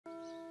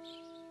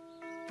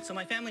So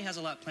my family has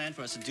a lot planned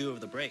for us to do over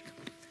the break.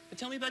 But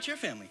tell me about your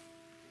family.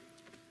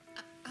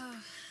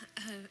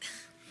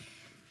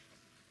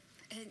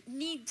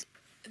 Need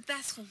a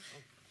bathroom.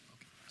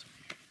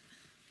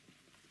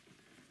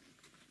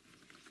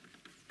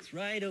 It's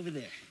right over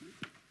there.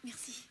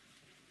 Merci.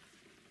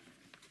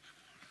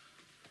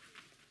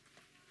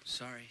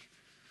 Sorry.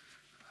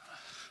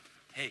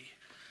 Hey,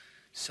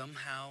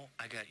 somehow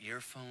I got your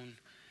phone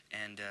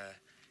and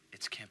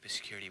it's campus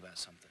security about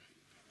something.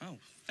 Oh,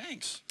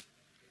 thanks.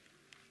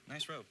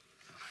 Nice robe.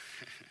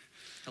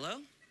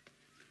 Hello?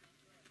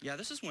 Yeah,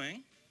 this is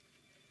Wang.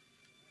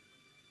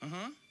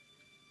 Uh-huh.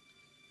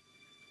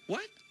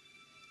 What?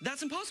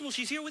 That's impossible.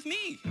 She's here with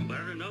me. But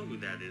I don't know who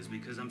that is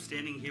because I'm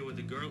standing here with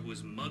a girl who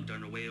was mugged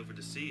on her way over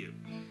to see you.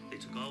 They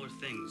took all her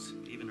things,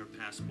 even her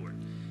passport.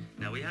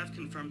 Now, we have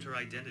confirmed her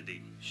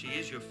identity. She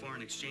is your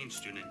foreign exchange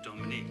student,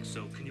 Dominique.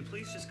 So can you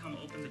please just come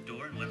open the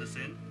door and let us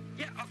in?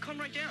 Yeah, I'll come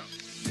right down.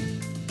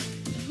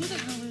 Who the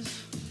hell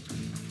is...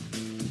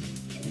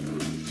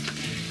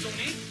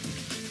 Dominique?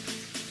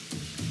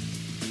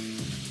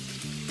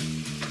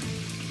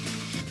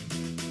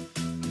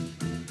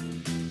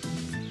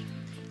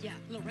 Yeah,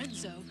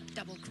 Lorenzo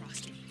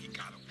double-crossed me. He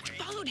got away.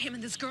 Followed him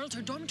and this girl to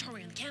her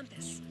dormitory on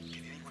campus.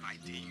 Can anyone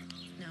ID you?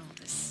 No,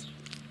 this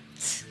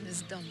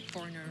dumb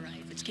foreigner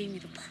arrived, which gave me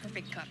the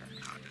perfect cover.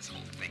 God, this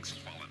whole thing's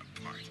falling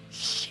apart.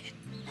 Shit.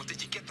 Well,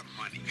 did you get the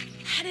money?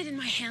 Had it in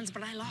my hands,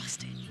 but I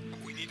lost it.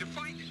 Well, we need to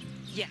find it.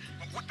 Yeah.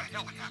 Well, what the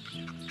hell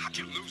happened? How'd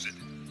you lose it?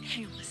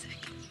 Hang on a sec.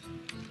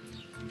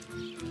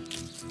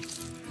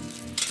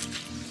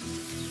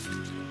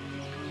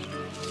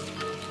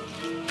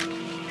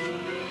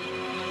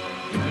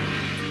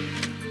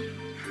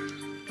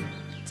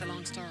 It's a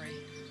long story.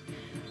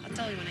 I'll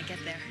tell you when I get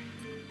there.